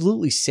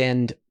absolutely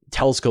send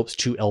telescopes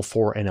to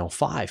L4 and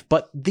L5,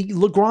 but the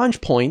Lagrange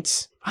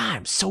points,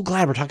 I'm so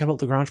glad we're talking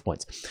about Lagrange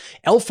points.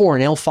 L4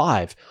 and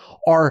L5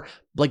 are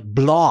like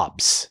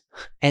blobs,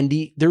 and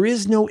there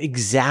is no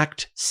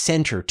exact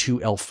center to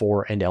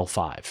L4 and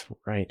L5,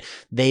 right?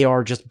 They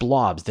are just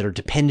blobs that are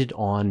dependent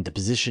on the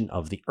position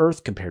of the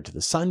Earth compared to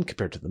the Sun,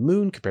 compared to the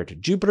Moon, compared to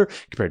Jupiter,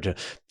 compared to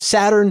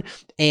Saturn,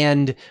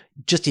 and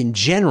just in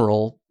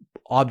general,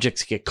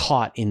 objects get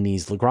caught in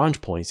these Lagrange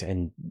points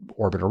and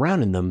orbit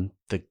around in them.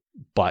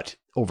 But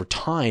over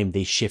time,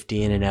 they shift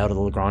in and out of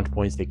the Lagrange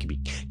points. They can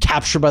be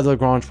captured by the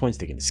Lagrange points.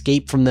 They can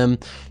escape from them.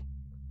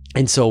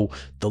 And so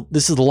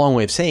this is the long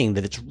way of saying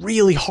that it's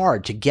really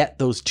hard to get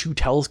those 2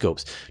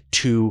 telescopes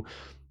to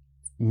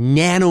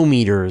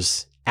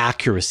nanometers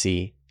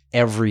accuracy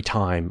every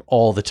time,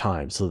 all the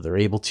time, so that they're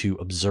able to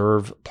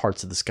observe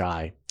parts of the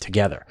sky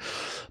together.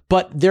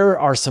 But there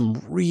are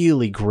some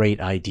really great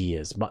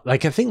ideas.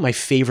 Like, I think my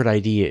favorite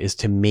idea is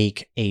to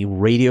make a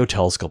radio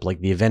telescope like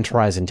the Event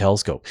Horizon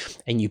Telescope.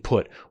 And you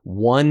put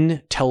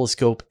one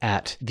telescope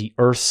at the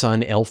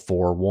Earth-Sun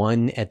L4,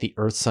 one at the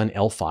Earth-Sun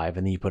L5, and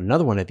then you put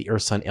another one at the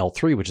Earth-Sun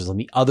L3, which is on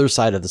the other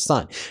side of the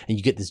sun. And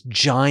you get this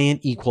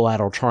giant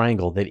equilateral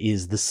triangle that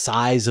is the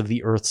size of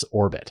the Earth's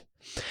orbit.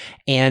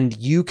 And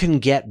you can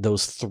get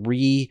those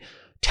three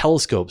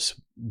telescopes,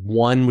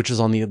 one which is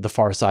on the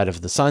far side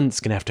of the sun, it's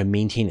going to have to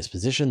maintain its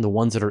position. The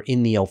ones that are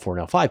in the L4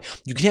 and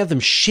L5, you can have them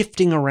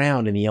shifting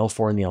around in the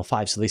L4 and the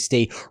L5, so they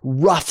stay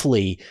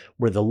roughly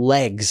where the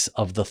legs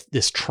of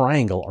this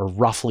triangle are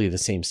roughly the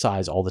same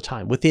size all the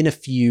time, within a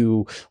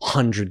few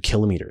 100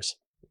 kilometers.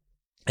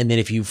 And then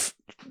if you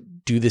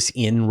do this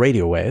in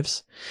radio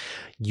waves,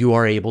 you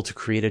are able to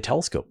create a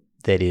telescope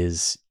that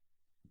is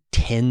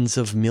tens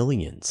of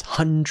millions,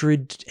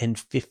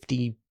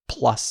 150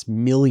 plus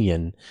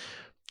million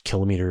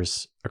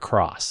kilometers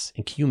across.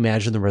 And can you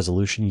imagine the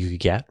resolution you could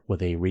get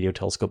with a radio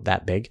telescope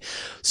that big?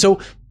 So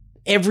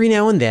every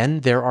now and then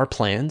there are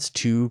plans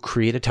to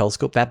create a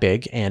telescope that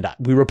big, and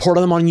we report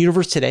on them on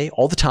Universe Today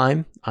all the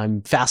time.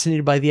 I'm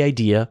fascinated by the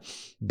idea,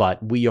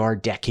 but we are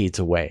decades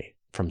away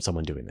from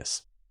someone doing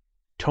this.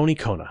 Tony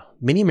Kona.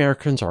 Many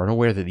Americans are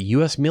unaware that the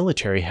U.S.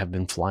 military have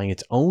been flying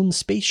its own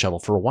space shuttle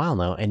for a while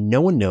now, and no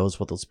one knows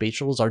what those space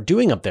shuttles are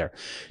doing up there.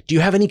 Do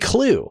you have any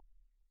clue?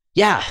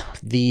 Yeah,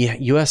 the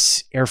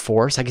U.S. Air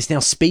Force, I guess now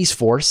Space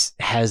Force,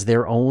 has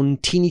their own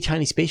teeny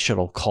tiny space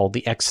shuttle called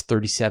the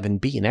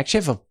X-37B. And they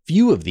actually have a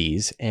few of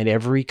these, and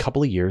every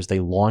couple of years they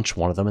launch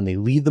one of them and they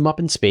leave them up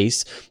in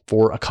space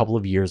for a couple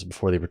of years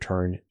before they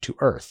return to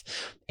Earth.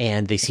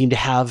 And they seem to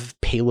have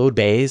payload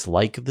bays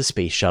like the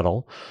space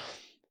shuttle.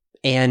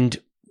 And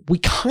we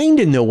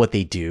kind of know what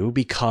they do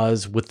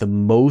because with the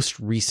most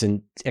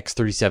recent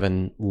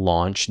X-37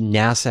 launch,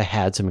 NASA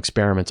had some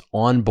experiments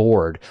on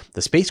board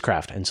the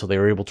spacecraft. And so they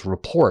were able to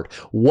report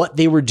what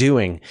they were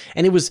doing.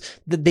 And it was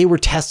that they were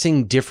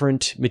testing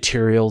different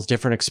materials,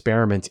 different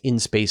experiments in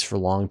space for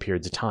long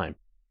periods of time.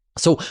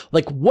 So,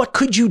 like, what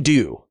could you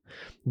do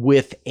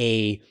with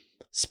a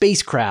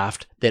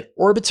spacecraft that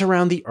orbits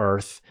around the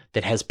Earth,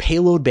 that has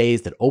payload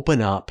bays that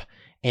open up,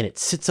 and it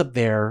sits up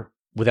there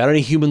without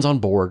any humans on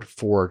board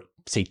for,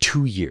 say,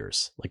 2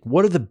 years? Like,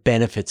 what are the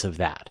benefits of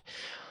that?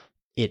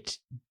 It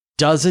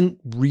doesn't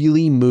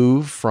really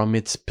move from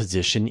its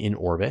position in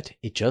orbit.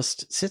 It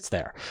just sits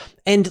there.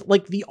 And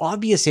like, the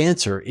obvious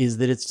answer is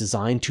that it's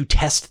designed to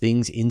test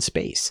things in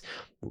space.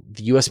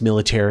 The US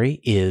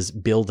military is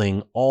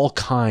building all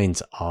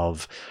kinds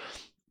of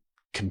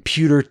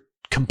computer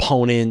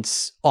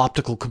components,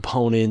 optical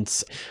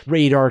components,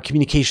 radar,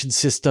 communication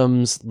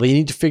systems. They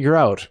need to figure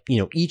out,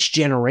 each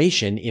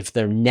generation, if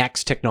their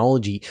next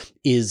technology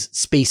is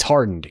space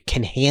hardened,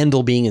 can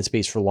handle being in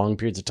space for long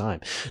periods of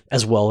time,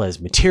 as well as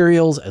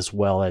materials, as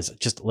well as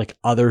just like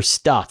other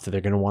stuff that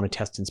they're going to want to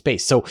test in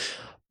space. So,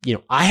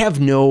 I have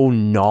no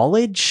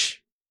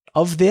knowledge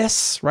of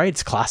this, right?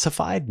 It's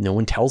classified. No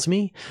one tells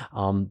me.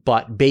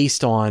 But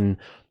based on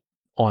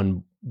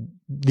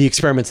the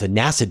experiments that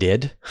NASA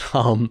did,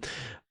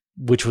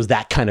 which was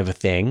that kind of a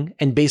thing,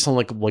 and based on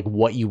like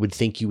what you would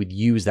think you would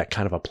use that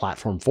kind of a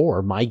platform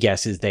for, my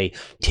guess is they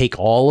take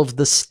all of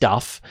the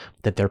stuff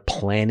that they're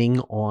planning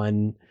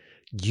on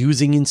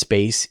using in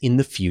space in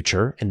the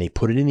future, and they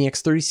put it in the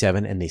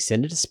X-37 and they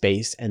send it to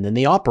space, and then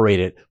they operate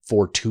it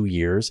for 2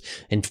 years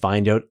and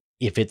find out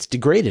if it's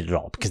degraded at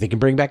all, because they can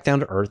bring it back down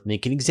to Earth and they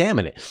can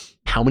examine it.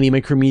 How many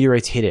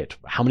micrometeorites hit it?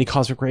 How many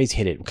cosmic rays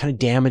hit it? What kind of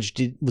damage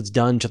was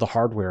done to the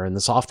hardware and the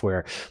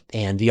software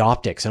and the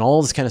optics and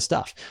all this kind of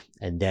stuff?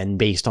 And then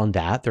based on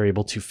that, they're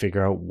able to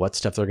figure out what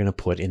stuff they're going to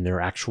put in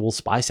their actual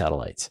spy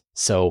satellites.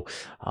 So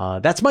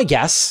that's my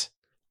guess.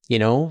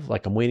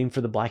 Like, I'm waiting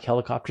for the black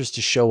helicopters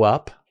to show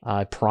up.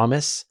 I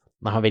promise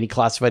I don't have any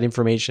classified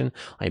information.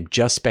 I'm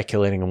just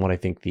speculating on what I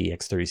think the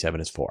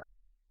X-37 is for.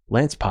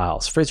 Lance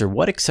Piles. Fraser,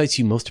 what excites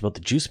you most about the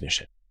JUICE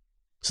mission?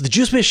 So the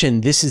JUICE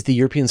mission, this is the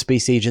European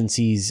Space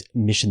Agency's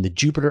mission, the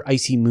Jupiter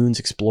Icy Moons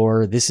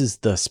Explorer. This is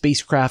the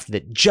spacecraft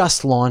that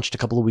just launched a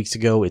couple of weeks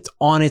ago. It's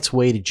on its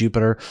way to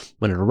Jupiter.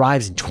 When it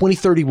arrives in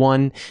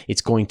 2031,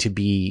 it's going to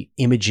be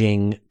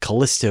imaging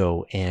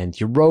Callisto and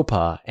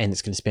Europa, and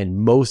it's going to spend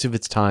most of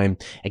its time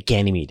at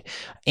Ganymede.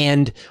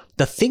 And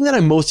the thing that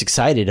I'm most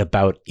excited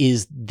about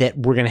is that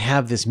we're going to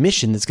have this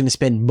mission that's going to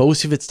spend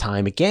most of its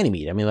time at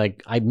Ganymede. I mean,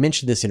 like, I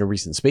mentioned this in a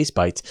recent Space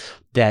Bites,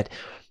 that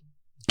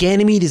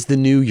Ganymede is the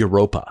new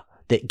Europa,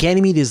 that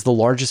Ganymede is the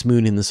largest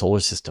moon in the solar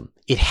system.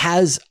 It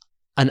has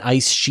an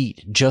ice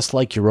sheet just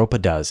like Europa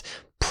does,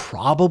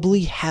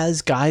 probably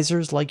has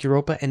geysers like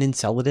Europa and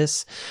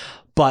Enceladus,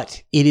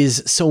 but it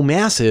is so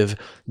massive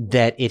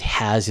that it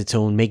has its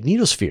own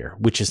magnetosphere,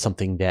 which is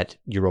something that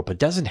Europa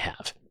doesn't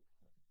have.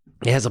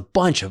 It has a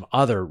bunch of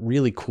other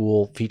really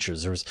cool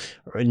features. There's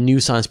a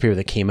new science paper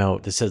that came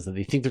out that says that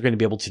they think they're going to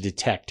be able to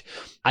detect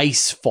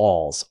ice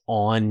falls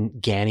on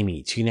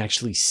Ganymede. So you can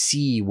actually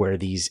see where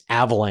these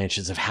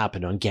avalanches have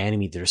happened on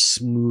Ganymede that are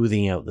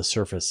smoothing out the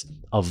surface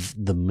of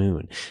the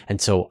moon. And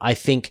so I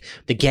think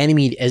the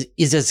Ganymede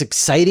is as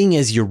exciting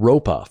as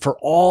Europa for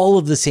all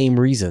of the same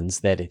reasons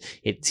that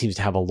it seems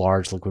to have a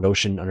large liquid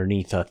ocean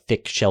underneath a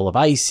thick shell of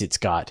ice. It's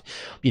got,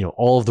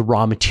 all of the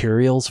raw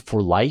materials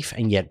for life.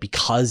 And yet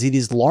because it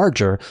is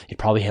larger, it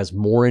probably has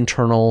more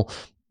internal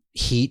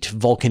heat,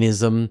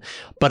 volcanism,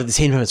 but at the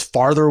same time, it's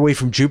farther away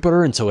from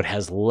Jupiter. And so it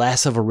has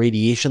less of a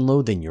radiation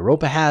load than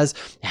Europa has.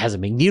 It has a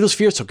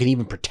magnetosphere, so it can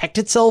even protect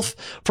itself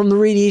from the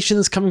radiation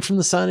that's coming from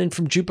the sun and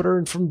from Jupiter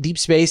and from deep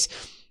space.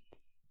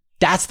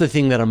 That's the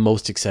thing that I'm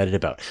most excited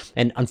about.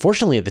 And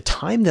unfortunately, at the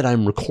time that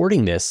I'm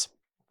recording this,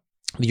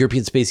 the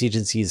European Space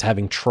Agency is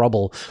having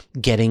trouble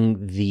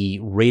getting the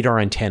radar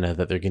antenna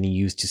that they're going to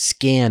use to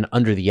scan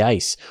under the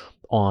ice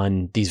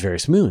on these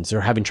various moons.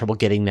 They're having trouble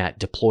getting that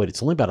deployed.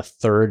 It's only about a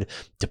third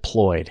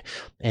deployed.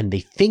 And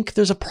they think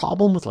there's a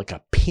problem with like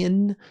a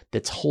pin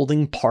that's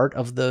holding part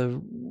of the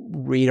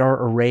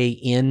radar array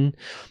in.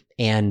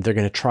 And they're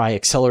going to try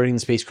accelerating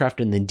the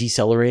spacecraft and then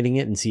decelerating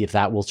it and see if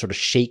that will sort of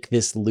shake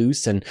this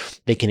loose and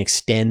they can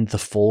extend the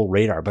full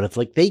radar. But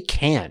if they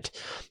can't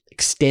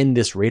extend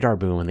this radar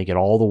boom and they get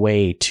all the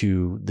way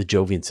to the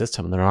Jovian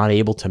system and they're not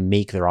able to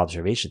make their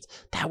observations,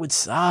 that would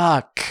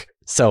suck.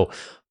 So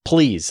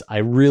please, I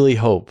really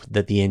hope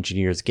that the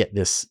engineers get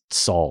this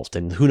solved.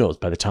 And who knows,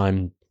 by the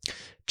time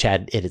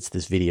Chad edits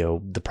this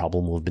video, the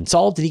problem will have been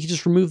solved and he can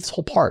just remove this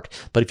whole part.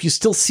 But if you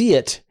still see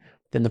it,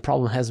 then the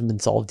problem hasn't been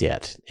solved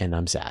yet, and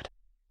I'm sad.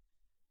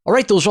 All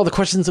right, those are all the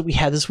questions that we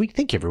had this week.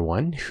 Thank you,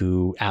 everyone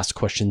who asked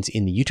questions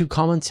in the YouTube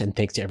comments, and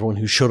thanks to everyone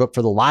who showed up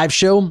for the live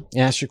show and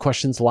asked your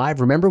questions live.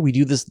 Remember, we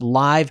do this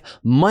live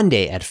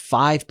Monday at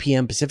 5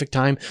 p.m. Pacific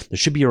time. There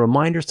should be a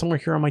reminder somewhere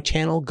here on my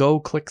channel. Go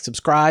click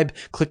subscribe,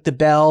 click the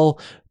bell,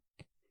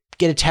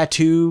 get a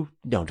tattoo.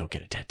 No, don't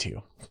get a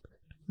tattoo.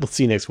 We'll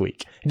see you next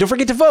week. And don't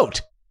forget to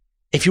vote.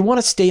 If you want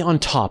to stay on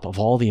top of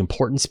all the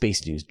important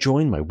space news,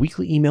 join my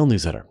weekly email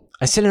newsletter.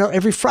 I send it out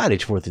every Friday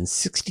to more than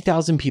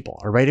 60,000 people.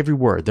 I write every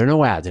word. There are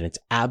no ads, and it's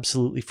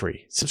absolutely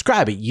free.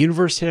 Subscribe at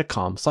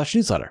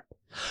universetoday.com/newsletter.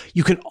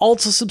 You can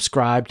also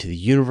subscribe to the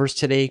Universe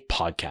Today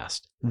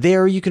podcast.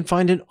 There you can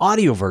find an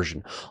audio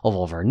version of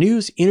all of our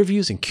news,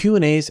 interviews, and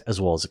Q&As,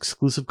 as well as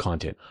exclusive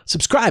content.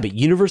 Subscribe at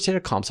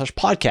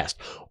universetoday.com/podcast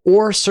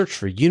or search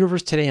for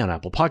Universe Today on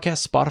Apple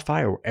Podcasts,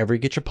 Spotify, or wherever you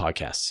get your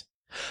podcasts.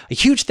 A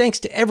huge thanks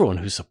to everyone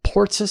who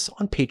supports us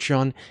on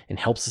Patreon and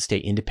helps us stay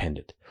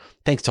independent.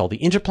 Thanks to all the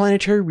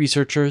interplanetary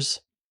researchers,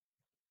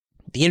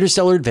 the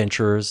interstellar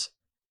adventurers,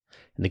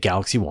 and the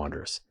galaxy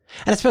wanderers.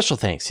 And a special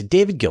thanks to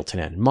David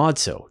Giltonen,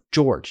 Modso,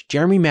 George,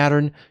 Jeremy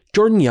Mattern,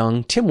 Jordan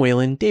Young, Tim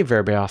Whalen, Dave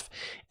Verbeoff,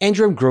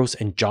 Andrew M. Gross,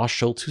 and Josh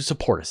Schultz, who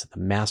support us at the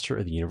Master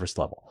of the Universe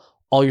level.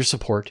 All your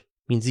support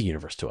means the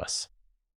universe to us.